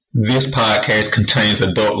This podcast contains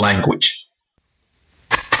adult language.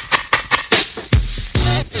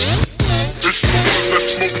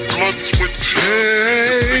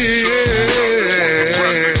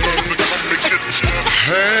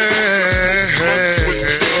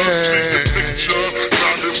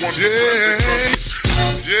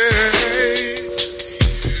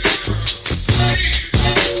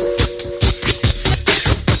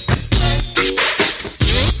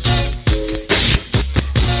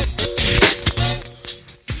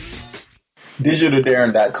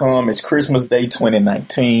 DigitalDarren.com. It's Christmas Day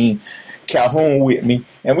 2019. Calhoun with me.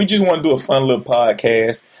 And we just want to do a fun little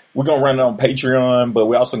podcast. We're going to run it on Patreon, but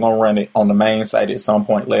we're also going to run it on the main site at some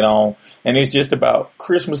point later on. And it's just about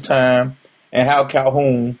Christmas time and how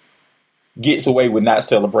Calhoun gets away with not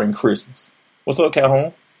celebrating Christmas. What's up,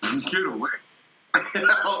 Calhoun? Get away.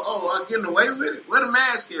 I'm getting away with it? Where the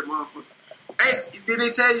mask at, motherfucker? Hey, did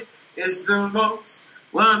they tell you it's the most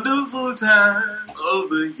wonderful time of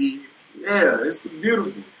the year? Yeah, it's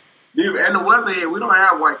beautiful. And the weather here, we don't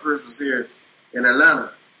have white Christmas here in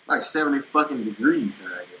Atlanta. Like 70 fucking degrees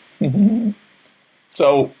down here. Mm-hmm.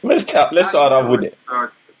 So let's start off with it.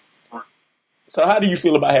 So how do you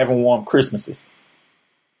feel about having warm Christmases?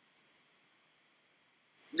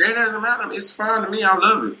 It doesn't matter. It's fine to me. I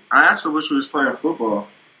love it. I actually wish we was playing football.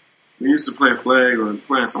 We used to play flag or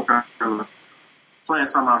playing something outside.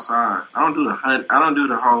 I don't do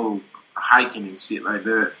the whole hiking and shit like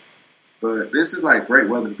that. But this is like great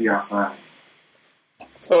weather to be outside.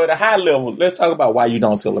 So at a high level, let's talk about why you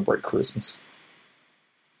don't celebrate Christmas.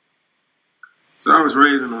 So I was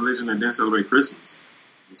raised in a religion that didn't celebrate Christmas.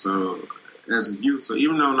 So as a youth, so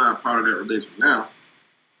even though I'm not part of that religion now,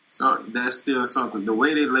 so that's still something. The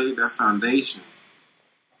way they laid that foundation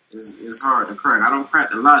is hard to crack. I don't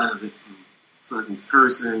crack a lot of it, from fucking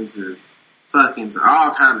cursing to fucking to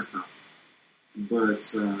all kind of stuff. But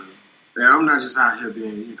I'm not just out here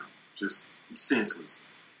being, just senseless.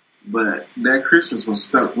 But that Christmas was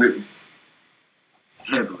stuck with me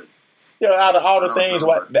heavily. Yeah, out of all the things,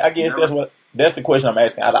 I guess that's the question I'm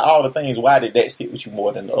asking. Out of all the things, why did that stick with you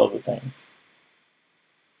more than the other things?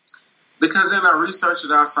 Because then I researched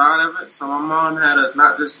it outside of it. So my mom had us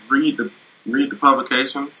not just read the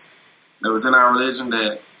publications that was in our religion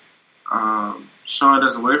that shunned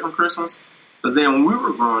us away from Christmas. But then when we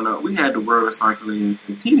were growing up, we had the word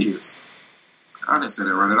encyclopedias. I didn't say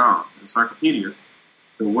that right at all. Encyclopedia,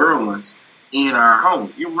 the world ones, in our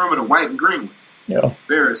home. You remember the white and green ones? Yeah.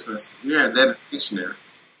 Very expensive. We had that in the dictionary.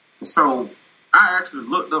 And so I actually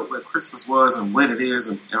looked up what Christmas was and what it is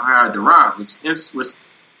and how it derived. Which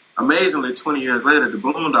amazingly, 20 years later, the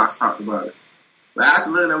Boondocks talked about it. But after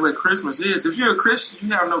learning what Christmas is, if you're a Christian,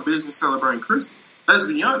 you have no business celebrating Christmas. Let's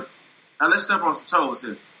be honest. Now let's step on some toes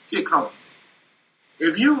here. Get comfortable.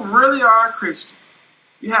 If you really are a Christian,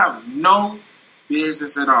 you have no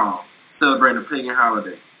business at all celebrating a pagan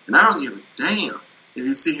holiday. And I don't give a damn if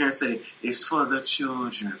you sit here and say, it's for the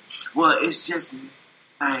children. Well, it's just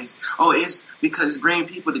nice. Oh, it's because it's bringing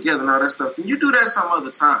people together and all that stuff. Can you do that some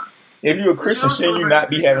other time? If you're a Christian, shouldn't you not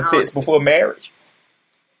be having sex before marriage?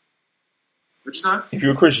 What you say? If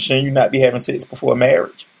you're a Christian, shouldn't you not be having sex before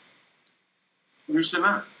marriage? You should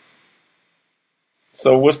not.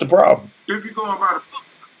 So what's the problem? If you're going by the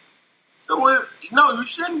book. No, you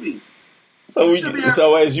shouldn't be. So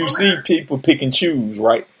as you see, people pick and choose,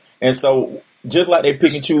 right? And so just like they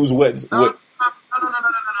pick and choose what. No.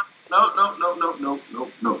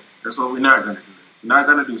 That's what we're not gonna do. We're not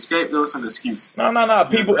gonna do scapegoats and excuses. No.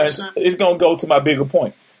 People, it's gonna go to my bigger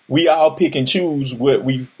point. We all pick and choose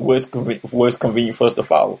what's convenient for us to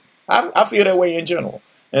follow. I feel that way in general,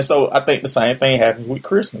 and so I think the same thing happens with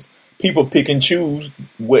Christmas. People pick and choose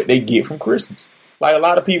what they get from Christmas. Like, a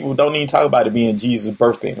lot of people don't even talk about it being Jesus'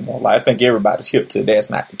 birthday anymore. Like, I think everybody's hip to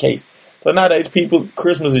that's not the case. So nowadays,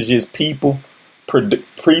 Christmas is just people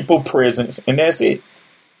presents, and that's it.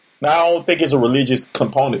 Now, I don't think it's a religious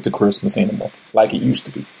component to Christmas anymore, like it used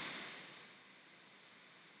to be.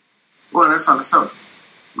 Well, that's understandable,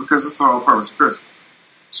 because it's the whole purpose of Christmas.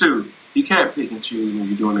 2, you can't pick and choose when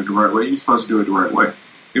you're doing it the right way. You're supposed to do it the right way.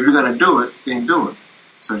 If you're going to do it, then do it.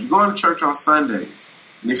 So if you're going to church on Sundays,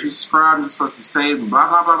 and if you subscribe, you're supposed to be saved, and blah,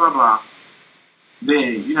 blah, blah, blah, blah,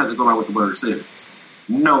 then you have to go by what the word says.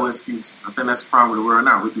 No excuses. I think that's the problem with the world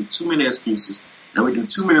now. We do too many excuses, and we do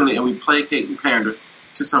too many, and we placate and pander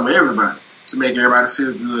to some of everybody to make everybody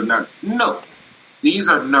feel good. No. These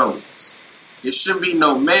are no's. It shouldn't be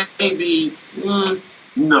no maybes,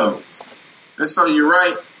 no's. And so you're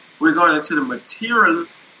right. We're going into the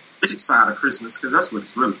materialistic side of Christmas, because that's what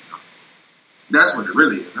it's really about. That's what it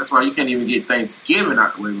really is. That's why you can't even get Thanksgiving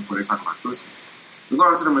out the way before they talk about Christmas. We're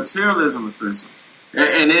going to the materialism of Christmas.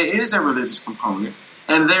 and it is a religious component,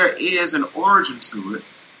 and there is an origin to it,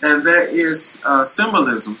 and there is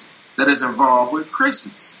symbolisms that is involved with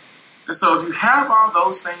Christmas. And so if you have all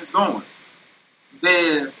those things going,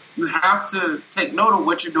 then you have to take note of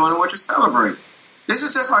what you're doing and what you're celebrating. This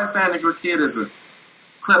is just like saying if your kid is a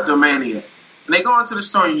kleptomaniac, and they go into the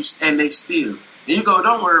store and they steal, and you go,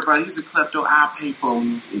 don't worry about it, he's a klepto, I'll pay for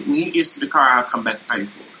him. When he gets to the car, I'll come back and pay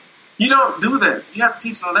for it. You don't do that. You have to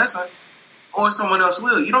teach them a lesson, or someone else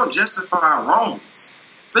will. You don't justify wrongness.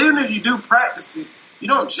 So even if you do practice it, you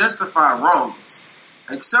don't justify wrongness.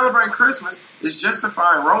 Like celebrating Christmas is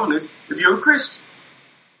justifying wrongness if you're a Christian.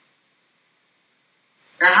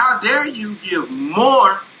 And how dare you give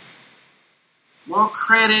more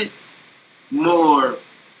credit, more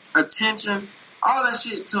attention, all that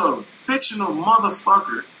shit to a fictional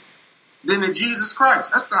motherfucker than to Jesus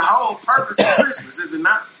Christ. That's the whole purpose of Christmas, is it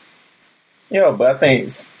not? Yeah, but I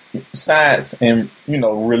think science and,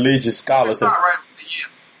 religious scholars... You can start right with the yeah.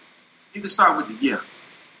 You can start with the yeah.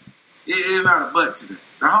 It's not a but to that.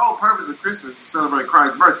 The whole purpose of Christmas is to celebrate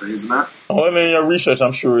Christ's birthday, is it not? Well, in your research,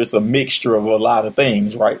 I'm sure it's a mixture of a lot of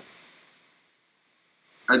things, right?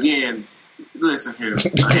 Again, listen here.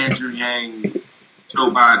 Andrew Yang,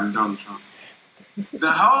 Joe Biden, Donald Trump. The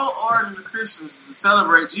whole origin of Christmas is to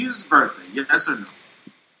celebrate Jesus' birthday, yes or no?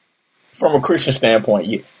 From a Christian standpoint,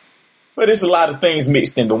 yes. But it's a lot of things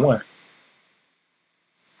mixed into one.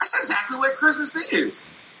 That's exactly what Christmas is.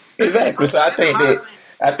 Exactly. So I think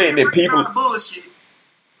that people...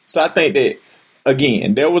 So I think that,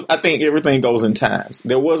 again, I think everything goes in times.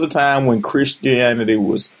 There was a time when Christianity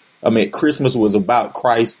Christmas was about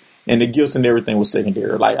Christ, and the gifts and everything was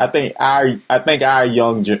secondary. Like I think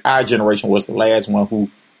our generation was the last one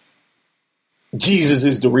who Jesus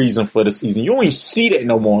is the reason for the season. You don't even see that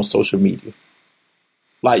no more on social media.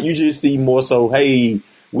 Like you just see more so, hey,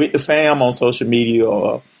 with the fam on social media,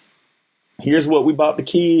 or here's what we bought the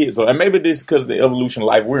kids, and maybe this is because of the evolution of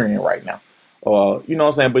life we're in right now. You know what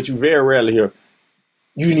I'm saying? But you very rarely hear,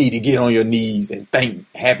 you need to get on your knees and thank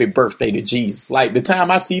happy birthday to Jesus. Like the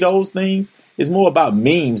time I see those things, it's more about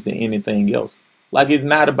memes than anything else. Like it's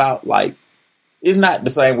not it's not the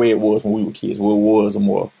same way it was when we were kids, where it was a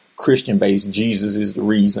more Christian based, Jesus is the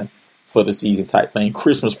reason for the season type thing,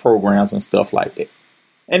 Christmas programs and stuff like that.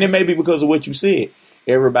 And it may be because of what you said.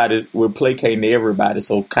 We're placating to everybody.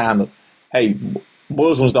 So kind of, hey,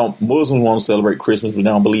 Muslims want to celebrate Christmas, but they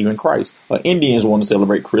don't believe in Christ. Or Indians want to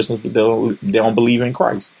celebrate Christmas, but they don't believe in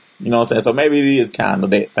Christ. You know what I'm saying? So maybe it is kind of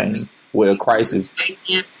that thing where Christ is.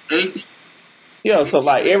 Yeah, so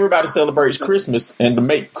like everybody celebrates Christmas, and to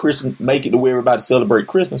make it to where everybody celebrate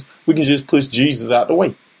Christmas, we can just push Jesus out the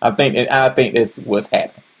way. I think that's what's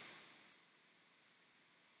happening.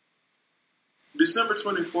 December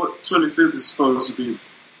 25th is supposed to be the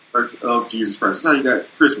birth of Jesus Christ. That's how you got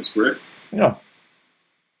Christmas, correct? Yeah.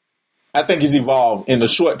 I think it's evolved in the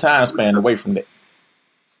short time span away from that.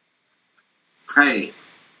 Hey,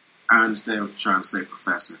 I understand what you're trying to say,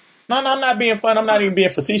 Professor. No, I'm not being fun. I'm not even being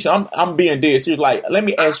facetious. I'm being dead serious. Like, let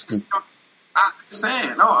me ask you. I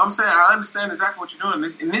understand. No, I'm saying I understand exactly what you're doing.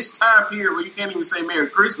 In this time period where you can't even say Merry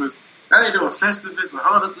Christmas, now they're doing Festivus and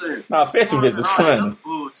Hanukkah. No, Festivus is funny.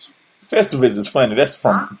 Festivus is funny. That's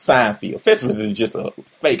from Seinfeld. Festivus is just a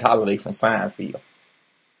fake holiday from Seinfeld.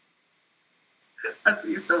 I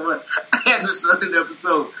see so much. I had just showed an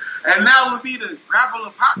episode, and now would be the grapple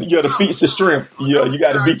of pop. Yeah, the feats of strength. Yeah, you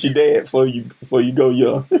got to beat your dad before you go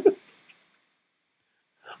young.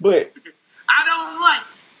 But I don't like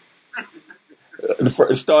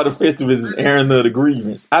the start of Festivus is airing of the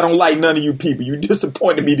grievance. I don't like none of you people. You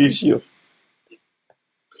disappointed me this year.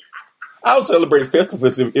 I would celebrate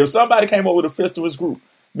Festivus if somebody came over with a Festivus group.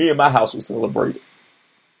 Me and my house would celebrate it.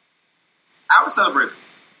 I would celebrate it.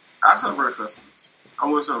 I celebrate Festivus. I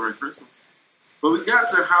want to celebrate Christmas. But we got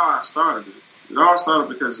to how I started this. It all started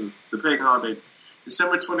because of the pagan holiday.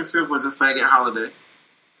 December 25th was a faggot holiday,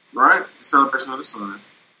 right? The celebration of the sun,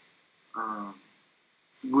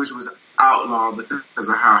 which was outlawed because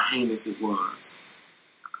of how heinous it was.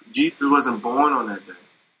 Jesus wasn't born on that day.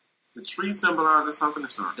 The tree symbolizes something. The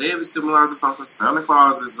Star of David symbolizes something. Santa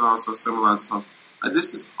Claus is also symbolizing something. Like,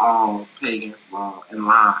 this is all pagan, wrong, and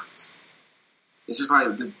lies. It's just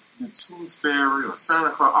like the Tooth Fairy or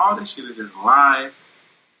Santa Claus. All this shit is just lies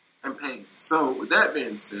and pagan. So, with that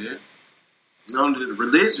being said, only the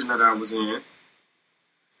religion that I was in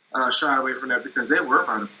shied away from that because they were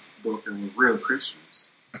by the book and were real Christians.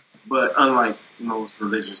 But unlike most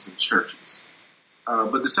religions and churches.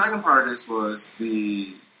 But the second part of this was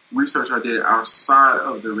the research I did outside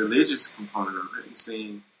of the religious component of it and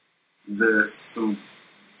seeing the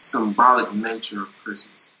symbolic nature of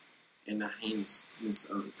Christmas. and the heinousness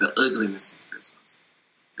of the ugliness of Christmas.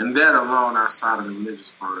 And that alone, outside of the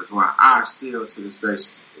religious part, is why I still to this day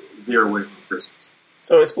veer away from Christmas.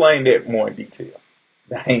 So explain that more in detail.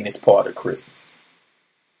 The heinous part of Christmas.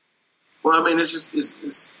 Well, I mean, it's just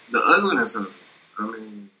it's the ugliness of it. I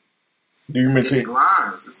mean, do you mean it's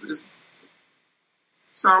lies.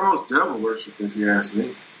 It's almost devil worship, if you ask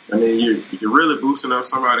me. I mean, you're really boosting up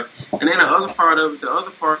somebody. And then the other part of it, the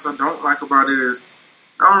other parts I don't like about it is,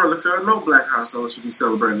 I don't really feel no black household should be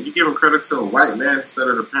celebrating. You giving credit to a white man instead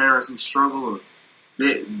of the parents who struggle or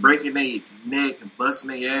breaking their neck and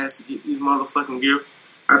busting their ass to get these motherfucking gifts.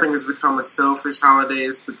 I think it's become a selfish holiday.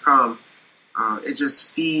 It's become, it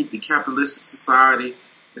just feed the capitalistic society.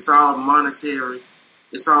 It's all monetary.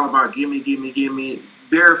 It's all about give me.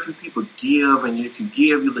 Very few people give, and if you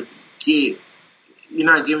give, you get. You're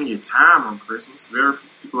not giving your time on Christmas. Very few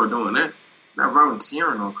people are doing that. You're not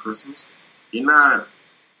volunteering on Christmas. You're not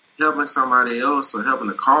helping somebody else or helping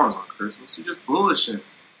the cause on Christmas. You're just bullshitting.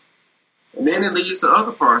 And then it leads to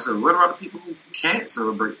other parts of it. What about the people who can't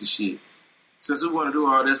celebrate the shit? Since we want to do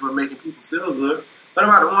all this, we're making people feel good. What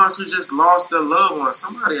about the ones who just lost their loved ones?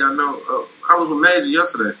 Somebody I know, I was with Major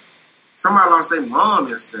yesterday. Somebody lost their mom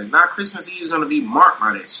yesterday. Now Christmas Eve is going to be marked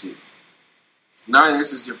by that shit. Now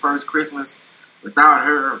this is your first Christmas without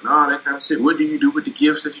her and all that kind of shit. What do you do with the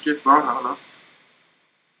gifts that you just bought? I don't know.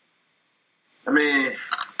 I mean,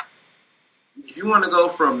 if you want to go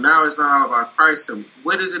from now it's not all about Christ to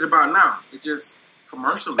what is it about now? It's just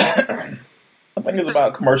commercialism. I think it's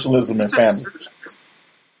about commercialism and family.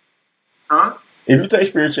 Huh? If you take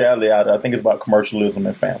spirituality out of it, I think it's about commercialism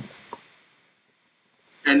and family.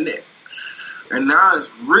 And now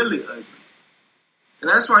it's really ugly. And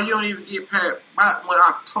that's why you don't even get past, when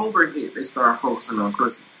October hit, they start focusing on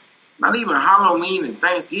Christmas. Not even Halloween and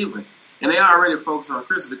Thanksgiving. And they already focus on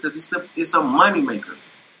Christmas because it's a money maker.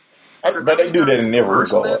 But they do that in every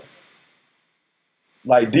regard.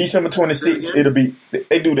 Like December 26th,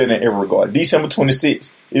 they do that in every regard. December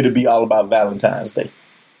 26th, it'll be all about Valentine's Day.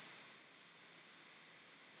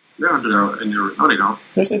 They don't do that in every, no they don't.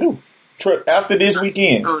 Yes, they do. After this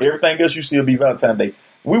weekend, everything else you see will be Valentine's Day.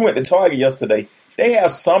 We went to Target yesterday. They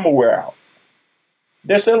have summerwear out.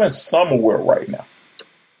 They're selling summerwear right now.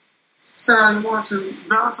 So you want to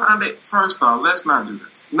Valentine's Day? First off, let's not do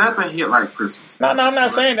this. Nothing hit like Christmas. No, I'm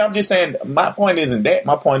not saying that. I'm just saying my point isn't that.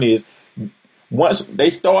 My point is once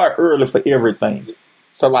they start early for everything.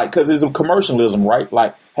 So like, because it's a commercialism, right?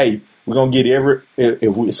 Like, hey, we're gonna get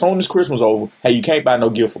as soon as Christmas over, hey, you can't buy no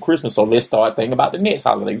gift for Christmas, so let's start thinking about the next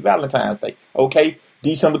holiday, Valentine's Day. Okay,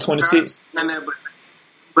 December 26th.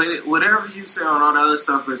 But whatever you say on all the other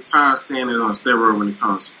stuff is times 10 and on steroid when it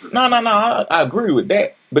comes to Christmas. No. I agree with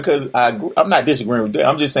that because I'm not disagreeing with that.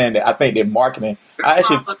 I'm just saying that I think that marketing. I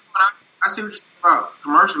see what you're saying about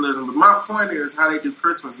commercialism, but my point is how they do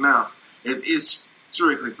Christmas now is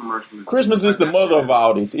strictly commercialism. Christmas is the mother of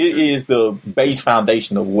all this. It is the base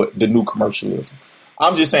foundation of what the new commercialism.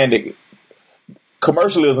 I'm just saying that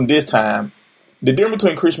commercialism this time, the difference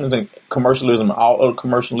between Christmas and commercialism and all other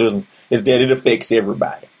commercialism is that it affects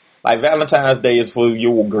everybody. Like Valentine's Day is for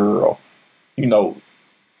your girl. You know,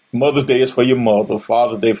 Mother's Day is for your mother.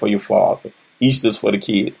 Father's Day for your father. Easter's for the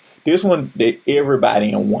kids. This one,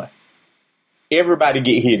 everybody in one. Everybody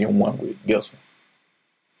get hit in one with this one.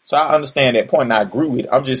 So I understand that point and I agree with it.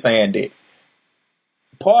 I'm just saying that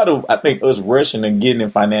part of, I think, us rushing and getting in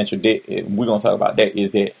financial debt, and we're going to talk about that,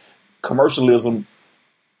 is that commercialism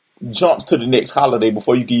jumps to the next holiday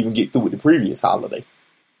before you can even get through with the previous holiday.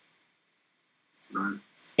 Right.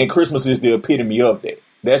 And Christmas is the epitome of that.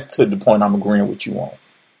 That's to the point I'm agreeing with you on.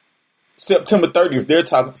 September 30th,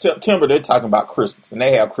 they're talking about Christmas, and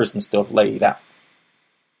they have Christmas stuff laid out.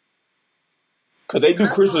 Because they do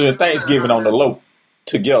Christmas and Thanksgiving on the low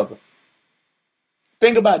together.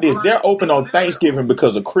 Think about this. They're open on Thanksgiving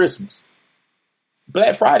because of Christmas.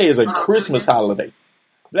 Black Friday is a Christmas holiday.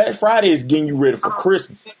 Black Friday is getting you ready for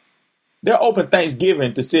Christmas. They're open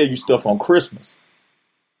Thanksgiving to sell you stuff on Christmas.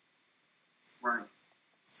 Right.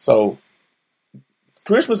 So,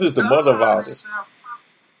 Christmas is the mother of all this.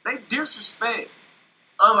 They disrespect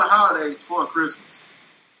other holidays for Christmas.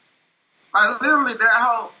 Like, literally, that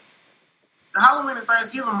whole Halloween and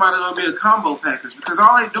Thanksgiving might as well be a combo package because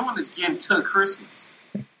all they're doing is getting to Christmas.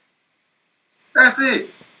 That's it.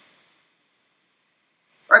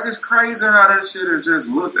 Like, it's crazy how that shit is just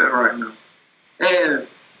looked at right now. And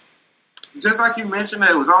just like you mentioned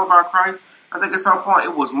that it was all about Christ, I think at some point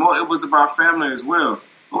it was about family as well.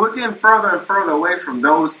 But we're getting further and further away from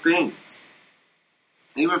those things.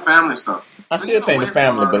 Even family stuff. I still think the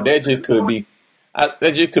family, but that just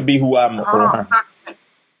could be who I'm around.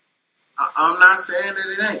 I'm not saying that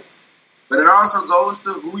it ain't. But it also goes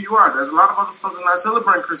to who you are. There's a lot of motherfuckers not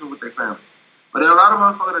celebrating Christmas with their families. But there are a lot of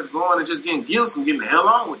motherfuckers that's going and just getting gifts and getting the hell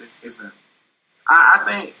on with their families. I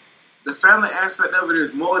think the family aspect of it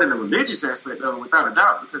is more than the religious aspect of it, without a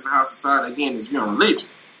doubt, because of how society, again, is viewing religion.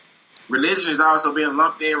 Religion is also being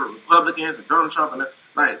lumped in with Republicans and Donald Trump. And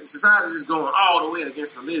like, society is just going all the way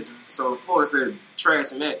against religion. So, of course, they're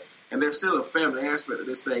trashing that. And there's still a family aspect of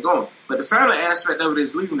this thing going. But the family aspect of it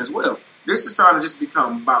is leaving as well. This is starting to just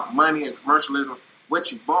become about money and commercialism. What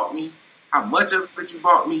you bought me, how much of it you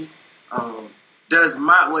bought me, does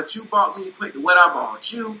what you bought me equate to what I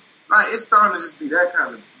bought you? Like, it's starting to just be that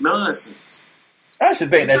kind of nonsense. I actually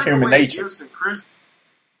think that's human nature.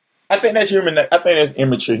 I think that's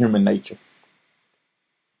immature human nature.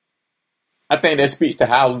 I think that speaks to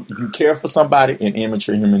how you care for somebody and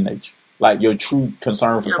immature human nature. Like your true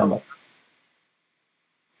concern for somebody.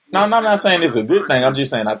 No, I'm not saying it's a good thing. I'm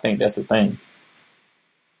just saying I think that's a thing.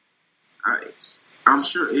 I'm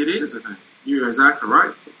sure it is a thing. You're exactly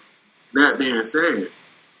right. That being said,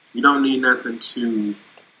 you don't need nothing to,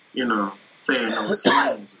 fan those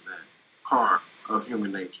flames of that part of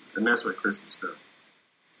human nature. And that's what Christmas does.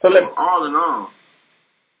 So all in all,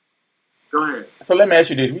 go ahead. So let me ask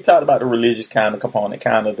you this. We talked about the religious kind of component,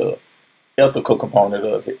 kind of the ethical component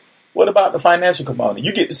of it. What about the financial component?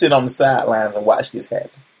 You get to sit on the sidelines and watch this happen.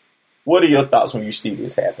 What are your thoughts when you see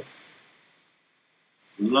this happen?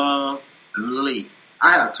 Lovely.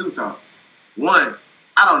 I have two thoughts. One,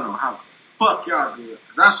 I don't know how the fuck y'all do it,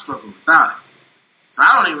 because I struggle without it. So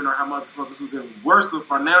I don't even know how motherfuckers who's in worse of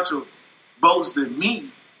financial boats than me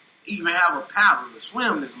even have a paddle to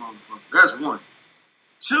swim this motherfucker. That's one.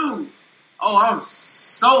 Two, I'm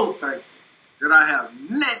so thankful that I have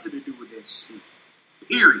nothing to do with that shit.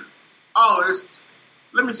 Period.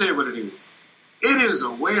 Let me tell you what it is. It is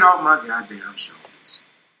a weight off my goddamn shoulders.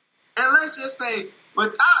 And let's just say,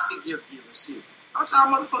 without the gift-giving shit, I'm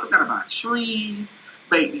sorry, motherfuckers gotta buy trees,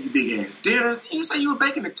 bake these big-ass dinners. Didn't you say you were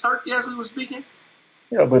baking a turkey as we were speaking?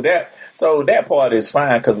 Yeah, but that part is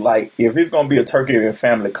fine, because, like, if it's going to be a turkey and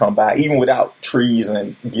family come by, even without trees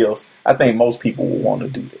and gifts, I think most people will want to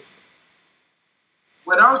do that.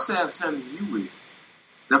 What I'm telling you is,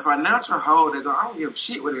 the financial hole, I don't give a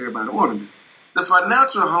shit what everybody want to do. The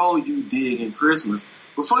financial hole you dig in Christmas,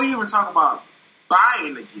 before you even talk about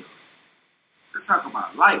buying the gift, let's talk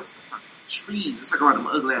about lights, let's talk about trees, let's talk about them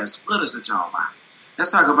ugly ass splitters that y'all buy.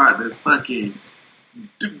 Let's talk about the fucking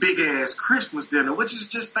big ass Christmas dinner, which is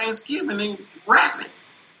just Thanksgiving and wrapping.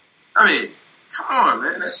 I mean, come on,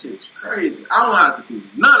 man, that shit's crazy. I don't have to do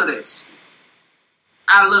none of that shit.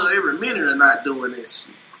 I love every minute of not doing that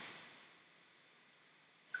shit.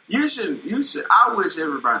 You should. I wish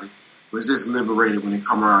everybody was just liberated when it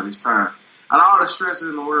come around this time. Out of all the stresses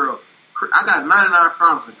in the world, I got 99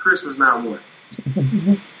 problems and Christmas not one.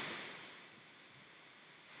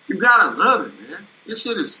 You gotta love it, man. This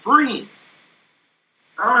shit is free.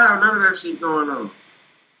 I don't have none of that shit going on.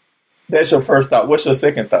 That's your first thought. What's your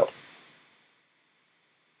second thought?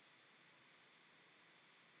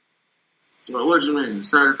 So what you mean?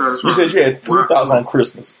 Second thought is you said you had two thoughts on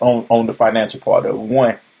Christmas, on the financial part of it.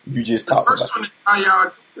 One, you just talked about. The first one is how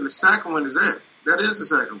y'all. The second one is that. That is the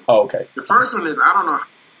second one. Oh, okay. The first one is I don't know how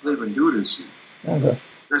y'all even do this shit. Okay.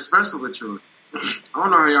 Especially with children. I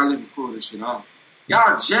don't know how y'all even pull this shit off.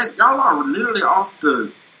 Y'all are literally off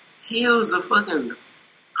the heels of fucking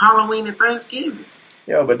Halloween and Thanksgiving.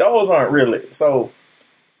 Yeah, but those aren't really. So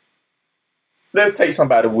let's take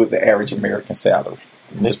somebody with the average American salary.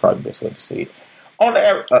 That's probably the best way to see it. On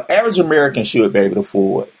the average American should be able to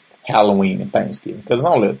afford Halloween and Thanksgiving because it's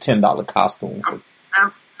only a $10 costume.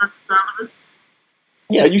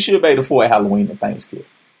 Yeah, you should be able to afford Halloween and Thanksgiving.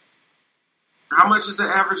 How much is the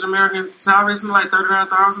average American salary? Isn't it like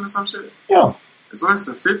 $39,000 or some shit? Yeah. It's less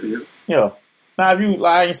than 50, isn't it? Yeah. Now,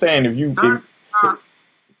 I ain't saying if you... it's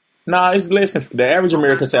less than... The average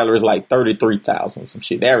American salary is like $33,000 some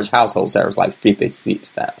shit. The average household salary is like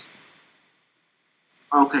 $56,000.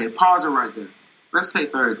 Okay, pause it right there. Let's say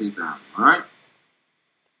 $33,000, all right?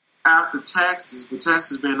 After taxes, with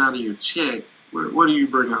taxes being out of your check, what are you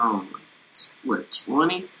bringing home? What,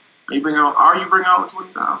 20? Are you bringing home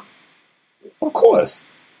 $20,000? Of course.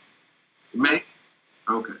 Make?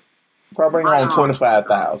 Okay. Probably bring home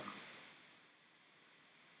 $25,000.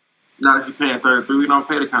 Not if you're paying $33,000. We don't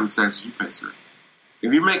pay the kind of taxes you pay, sir.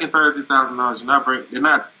 If you're making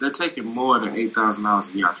 $33,000, they're taking more than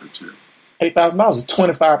 $8,000 a year out your check. $8,000 is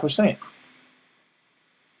 25%.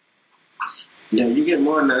 Yeah, you get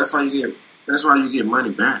more than that. That's why you get money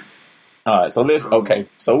back. All right, so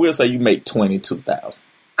So we'll say you make $22,000.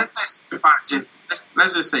 Let's say 25.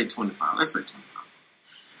 Let's just say 25. Let's say 25.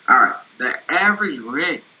 All right, the average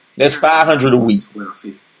rent That's $500 a week.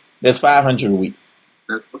 $12.50. That's $500 a week.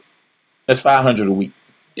 That's $500 a week.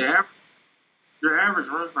 Yeah, your average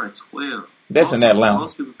runs like 12. That's in Atlanta.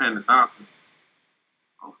 Most people paying $1,000.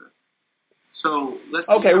 Okay. So let's.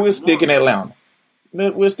 Okay, we'll stick in Atlanta.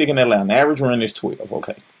 We'll stick in Atlanta. The average run is 12.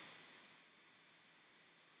 Okay.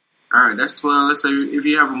 All right, that's 12. Let's say if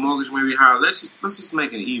you have a mortgage, maybe higher. Let's just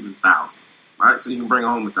make it even 1,000, right? So you can bring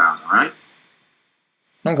home 1,000, right?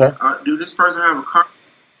 Okay. Do this person have a car?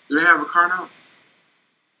 Do they have a car note?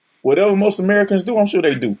 Whatever most Americans do, I'm sure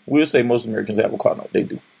they do. We'll say most Americans have a car note. They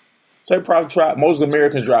do. So they probably most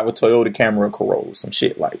Americans drive a Toyota Camry or Corolla, some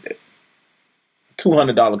shit like that.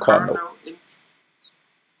 $200 car note. You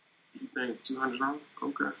think $200?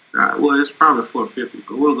 Okay. Well, it's probably $450,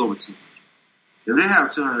 but we'll go with $200. If they have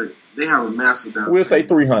 $200, they have a massive down. We'll say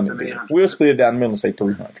 $300. We'll split it down the middle and say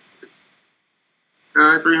 $300. All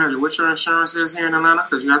right, $300. What your insurance is here in Atlanta?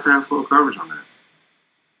 Because you have to have full coverage on that.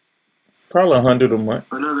 Probably $100 a month.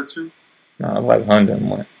 Another $2? No, like $100 a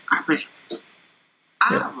month. I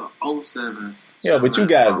have a 07. Yeah, but you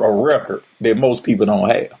got a record that most people don't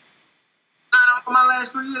have. My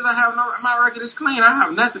last 3 years, I have no. My record is clean. I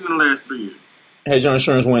have nothing in the last 3 years. Has your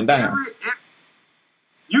insurance went down?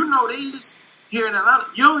 You know this here in Atlanta.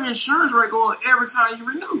 Your insurance rate go up every time you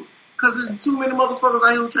renew because there's too many motherfuckers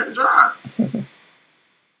out here who can't drive.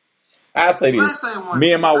 I say this.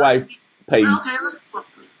 Me and my wife pay.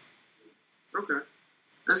 Okay.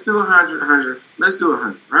 Let's do 100. Let's do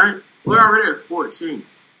 100. Right? We're already at 14.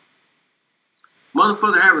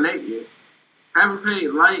 Motherfucker haven't ate yet. Haven't paid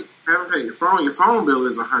light. Haven't paid your phone. Your phone bill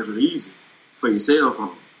is 100 easy for your cell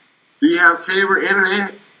phone. Do you have cable,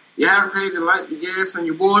 internet? You haven't paid your light, your gas, and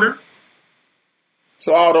your water?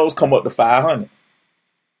 So all those come up to 500.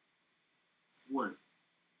 What?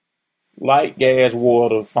 Light, gas,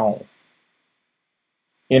 water, phone.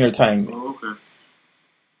 Entertainment. Oh, okay.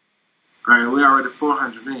 All right, we already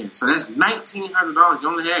 400 in. So that's $1,900. You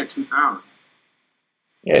only had 2,000.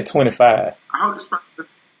 Yeah, 25. I hope this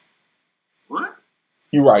person... What?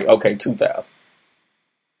 You're right. Okay, 2,000.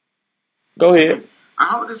 Go ahead. I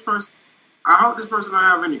hope this person don't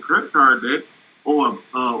have any credit card debt or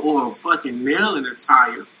a fucking nail in their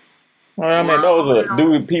tire. Well, I mean, those are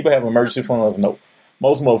do people have emergency funds? No,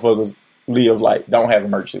 most motherfuckers don't have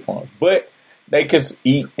emergency funds, but they can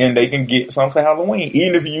eat and they can get something for Halloween,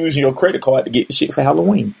 even if you're using your credit card to get shit for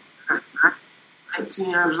Halloween.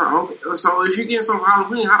 $1,900. So if you get something for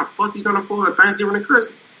Halloween, how the fuck you gonna afford Thanksgiving and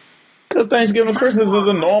Christmas? Because Thanksgiving and Christmas is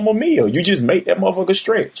a normal meal. You just make that motherfucker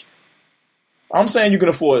stretch. I'm saying you can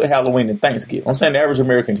afford Halloween and Thanksgiving. I'm saying the average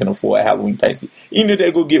American can afford Halloween, Thanksgiving. Even if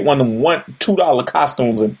they go get one of them $2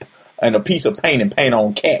 costumes and a piece of paint and paint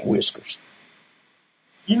on cat whiskers.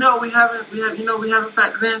 We haven't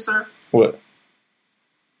factored in, sir. What?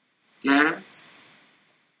 Gas.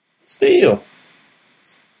 Still.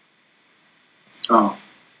 Oh.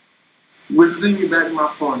 Which leads me back to my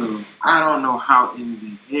point of I don't know how in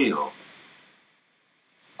the hell.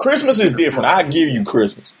 Christmas is different. I give you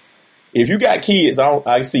Christmas. If you got kids,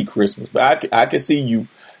 I see Christmas, but I can see you.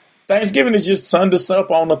 Thanksgiving is just Sunday sup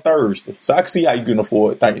on a Thursday, so I can see how you can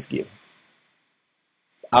afford Thanksgiving.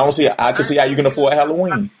 I can see how you can afford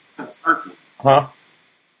Halloween. Turkey. Huh?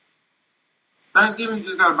 Thanksgiving, you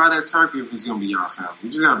just gotta buy that turkey if it's gonna be your family. You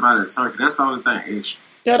just gotta buy that turkey. That's the only thing extra.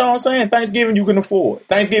 Yeah, that's what I'm saying. Thanksgiving you can afford.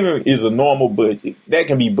 Thanksgiving is a normal budget that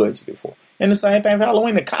can be budgeted for. And the same thing for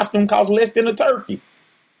Halloween. The costume costs less than a turkey.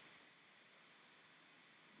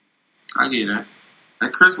 I get that.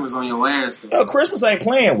 That Christmas on your ass, though. Christmas ain't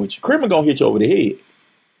playing with you. Christmas gonna hit you over the head.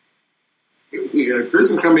 Yeah,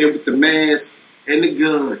 Christmas come in with the mask and the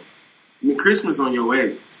gun. I mean, Christmas on your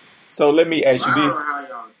ass. So let me ask you this.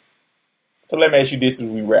 As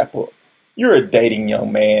we wrap up. You're a dating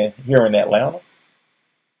young man here in Atlanta.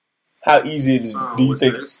 How easy it is, do you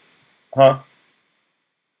think? Huh?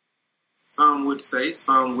 Some would say,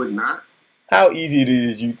 some would not. How easy it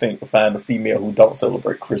is, you think, to find a female who don't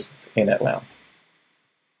celebrate Christmas in Atlanta?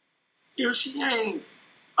 She ain't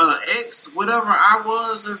ex, whatever I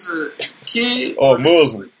was as a kid. Or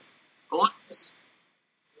Muslim. Whatever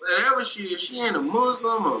she is. She ain't a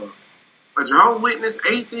Muslim or a Jehovah's Witness,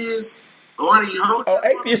 atheist, or one of you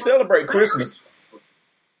atheists celebrate Christmas.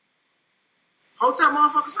 Hotel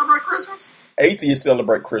motherfuckers celebrate Christmas? Atheists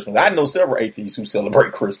celebrate Christmas. I know several atheists who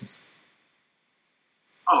celebrate Christmas.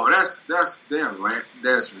 Oh, that's damn like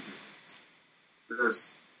that's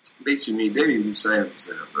ridiculous. They need to be saying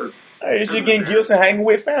themselves. It's just getting gifts and hanging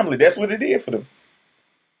with family. That's what it is for them.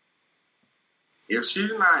 If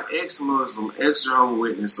she's not ex-Muslim, ex-Jehovah's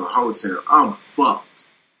Witness, or hotel, I'm fucked.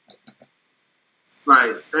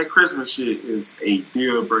 Like, that Christmas shit is a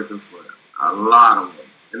deal breaker for a lot of them.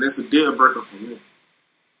 And it's a deal breaker for me.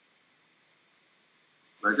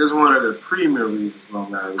 Like, it's one of the premier reasons why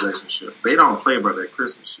I'm in a relationship. They don't play about that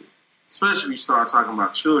Christmas shit. Especially if you start talking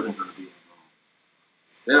about children going to be involved.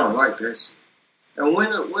 They don't like that shit. And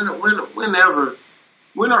when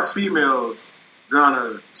are females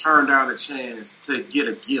gonna turn down a chance to get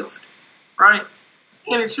a gift? Right?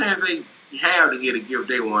 Any chance they have to get a gift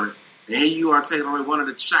they wanted, and here you are taking away one of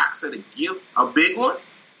the shots at a gift, a big one,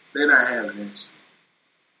 they're not having that shit.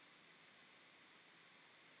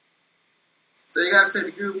 So you gotta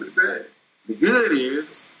take the good with the bad. The good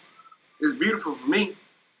is, it's beautiful for me.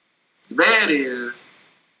 The bad is,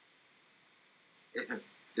 it's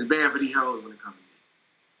bad for these hoes when it comes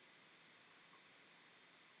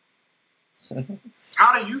to me.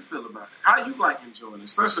 How do you feel about it? How you like enjoying it,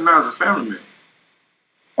 especially now as a family man?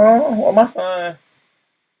 Well, my son,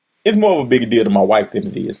 it's more of a bigger deal to my wife than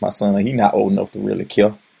it is my son. He's not old enough to really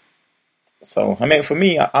care. So, I mean, for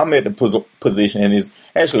me, I'm at the position, and it's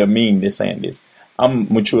actually a meme that's saying this.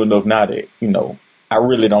 I'm mature enough now that, you know, I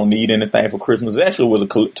really don't need anything for Christmas. It actually was a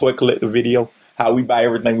toy collector video, how we buy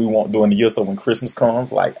everything we want during the year, so when Christmas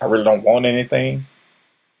comes, like, I really don't want anything.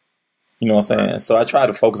 You know what I'm saying? So I try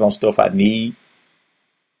to focus on stuff I need.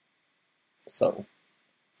 So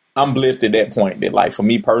I'm blessed at that point that, like, for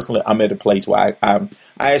me personally, I'm at a place where I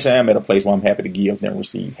actually am at a place where I'm happy to give than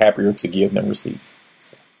receive, happier to give than receive.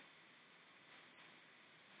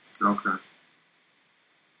 Okay.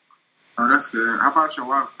 Oh, that's good. How about your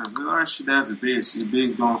wife? Because she does it big. She's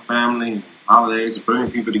big on family and holidays,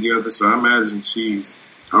 bringing people together. So I imagine she's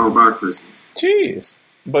all about Christmas. She is.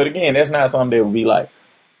 But again, that's not something that would be like,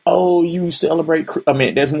 oh, you celebrate. I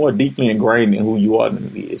mean, that's more deeply ingrained in who you are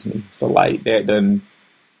than it is me. So, like, that doesn't.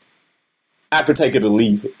 I could take it or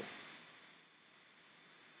leave it.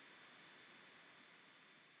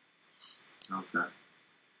 Okay.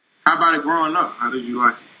 How about it growing up? How did you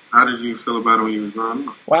like it? How did you feel about it when you were growing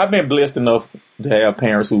up? Well, I've been blessed enough to have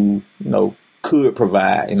parents who, you know, could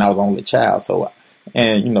provide, and I was the only child. So,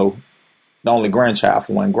 and, you know, the only grandchild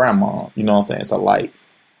for one grandma. You know what I'm saying? So, like,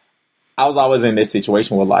 I was always in this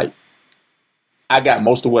situation where, like, I got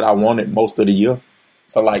most of what I wanted most of the year.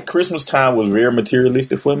 So, like, Christmas time was very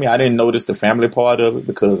materialistic for me. I didn't notice the family part of it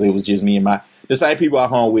because it was just me and the same people I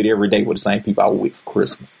hung with every day were the same people I was with for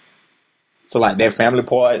Christmas. So, like, that family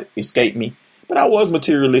part escaped me. But I was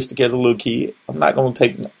materialistic as a little kid. I'm not going to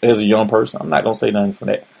take, as a young person, I'm not going to say nothing for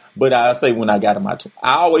that. But I say when I got in my,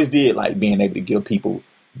 I always did like being able to give people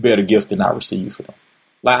better gifts than I received for them.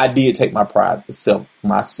 Like, I did take my pride myself.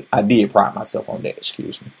 I did pride myself on that.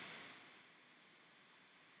 Excuse me.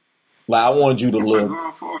 Like, I wanted you to so look.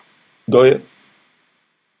 Going forward, Go ahead.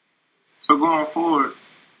 So going forward,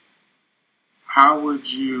 how are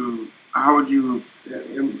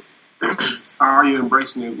you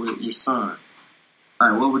embracing it with your son?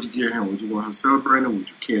 Like, what would you give him? Would you want him celebrating? Would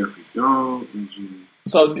you care if he don't? Would you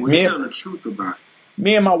tell him the truth about it?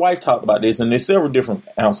 Me and my wife talked about this, and there's several different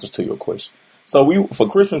answers to your question. So for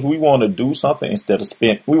Christmas, we want to do something instead of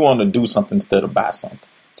spend. We want to do something instead of buy something.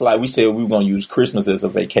 So, like we said, we were going to use Christmas as a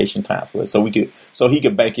vacation time for us, so he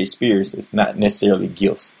could bank experiences, not necessarily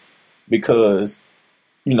gifts. Because,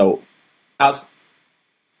 you know,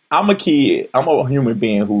 I'm a kid. I'm a human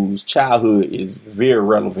being whose childhood is very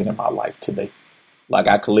relevant in my life today. Like,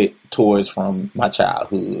 I collect toys from my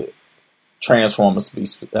childhood, Transformers.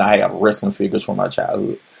 I have wrestling figures from my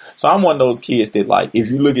childhood. So I'm one of those kids that, like, if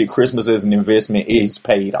you look at Christmas as an investment, it's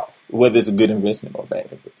paid off, whether it's a good investment or a bad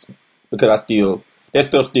investment. Because that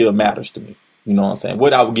stuff still matters to me. You know what I'm saying?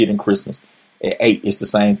 What I would get in Christmas at 8 is the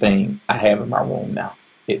same thing I have in my room now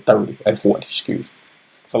at 40, excuse me.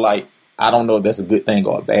 So, like, I don't know if that's a good thing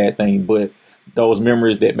or a bad thing, but those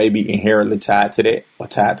memories that may be inherently tied to that are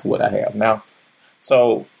tied to what I have now.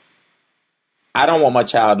 So I don't want my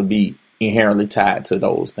child to be inherently tied to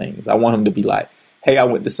those things. I want him to be like, hey, I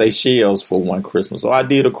went to Seychelles for one Christmas, or I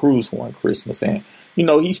did a cruise for one Christmas. And, you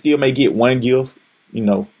know, he still may get one gift, you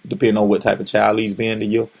know, depending on what type of child he's been the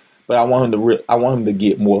year. But I want him to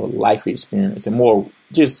get more life experience and more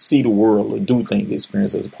just see the world or do things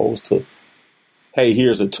experience, as opposed to, hey,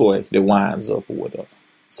 here's a toy that winds up or whatever.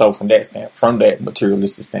 So from that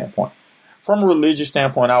materialistic standpoint. From a religious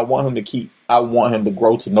standpoint, I want him to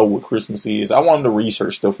grow to know what Christmas is. I want him to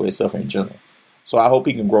research stuff for himself in general. So I hope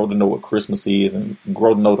he can grow to know what Christmas is and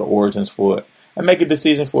grow to know the origins for it and make a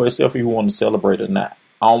decision for himself if he wants to celebrate it or not.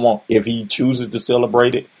 If he chooses to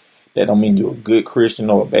celebrate it, that don't mean you're a good Christian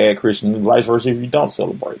or a bad Christian, and vice versa if you don't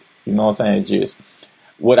celebrate it. You know what I'm saying? Just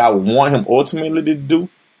what I would want him ultimately to do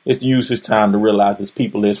is to use his time to realize there's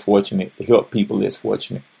people less fortunate, to help people less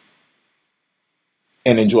fortunate.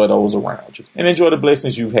 and enjoy those around you, and enjoy the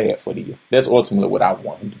blessings you've had for the year. That's ultimately what I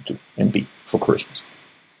want him to do and be for Christmas.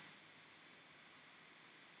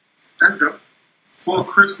 That's dope. For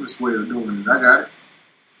Christmas way of doing it. I got it.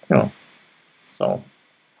 You know, so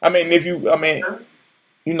if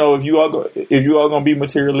you are gonna be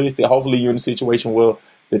materialistic, hopefully you're in a situation where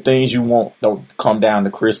the things you want don't come down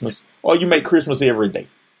to Christmas, or you make Christmas every day.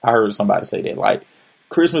 I heard somebody say that, like,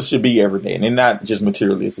 Christmas should be every day, and it's not just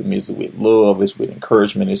materialism. It's with love, it's with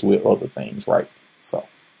encouragement, it's with other things, right? So,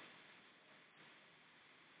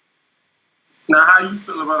 now, how you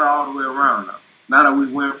feel about it all the way around, though? Now that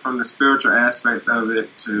we went from the spiritual aspect of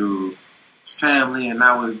it to family, and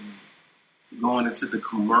now we're going into the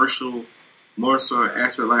commercial, more so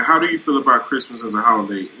aspect, like, how do you feel about Christmas as a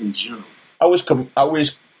holiday in general? I wish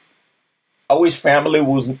family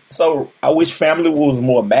was more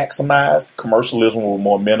maximized, commercialism was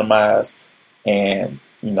more minimized, and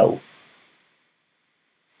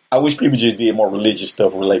I wish people just did more religious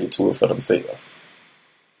stuff related to it for themselves.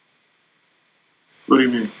 What do you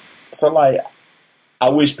mean? So, like, I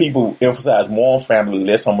wish people emphasize more on family,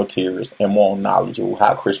 less on materials, and more on knowledge of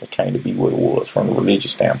how Christmas came to be what it was from a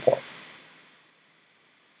religious standpoint.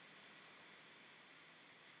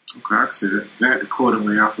 Okay, I can see that. And act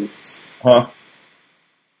accordingly afterwards. Huh?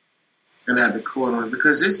 And act accordingly.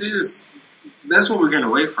 Because that's what we're getting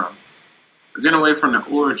away from. We're getting away from the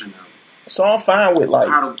origin of it. So I'm fine with, like,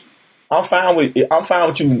 I'm fine with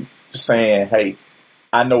you saying, hey,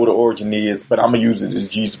 I know what the origin is, but I'm going to use it as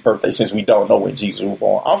Jesus' birthday since we don't know when Jesus was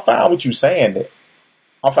born. I'm fine with you saying that.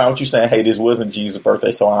 I'm fine with you saying, hey, this wasn't Jesus'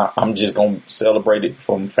 birthday, so I'm just going to celebrate it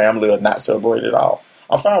from family or not celebrate it at all.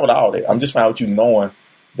 I'm fine with all that. I'm just fine with you knowing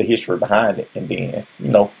the history behind it. And then,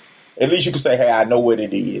 at least you can say, hey, I know what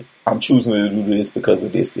it is. I'm choosing to do this because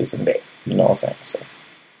of this, this, and that. You know what I'm saying? So,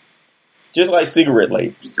 just like cigarette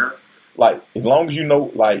labels. Okay. Like, as long as you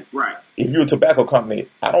know, like, right. If you're a tobacco company,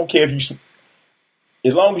 I don't care if you,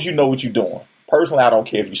 as long as you know what you're doing. Personally, I don't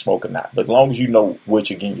care if you smoke or not, but as long as you know what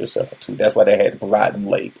you're getting yourself into. That's why they had to provide them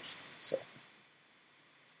labels. So,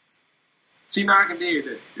 see, now I can dig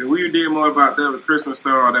that. If we did more about that with Christmas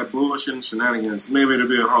Star, all that bullshit and shenanigans, maybe it'd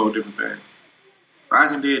be a whole different thing. But I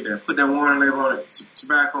can dig that. Put that warning label on it.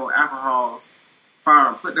 Tobacco, alcohols,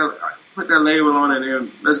 fire. Put that label on it,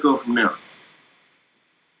 and let's go from there.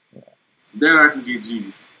 Yeah. Then I can get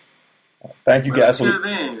you. Thank you, guys. Until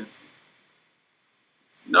then,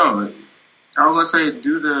 no. I was gonna say,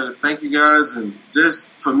 do the thank you guys, and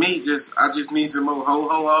just for me, I just need some more ho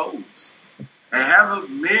ho ho's, and have a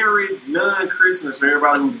merry non-Christmas for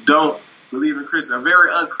everybody who don't believe in Christmas. A very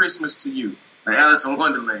un-Christmas to you, like Alice in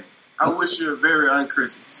Wonderland. I wish you a very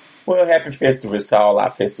un-Christmas. Well, happy Festivus to all our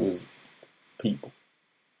Festivus people.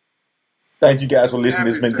 Thank you guys for listening.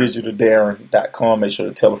 This has been DigitalDarren.com. Make sure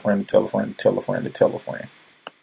to tell a friend, to tell a friend, to tell a friend, to tell a friend.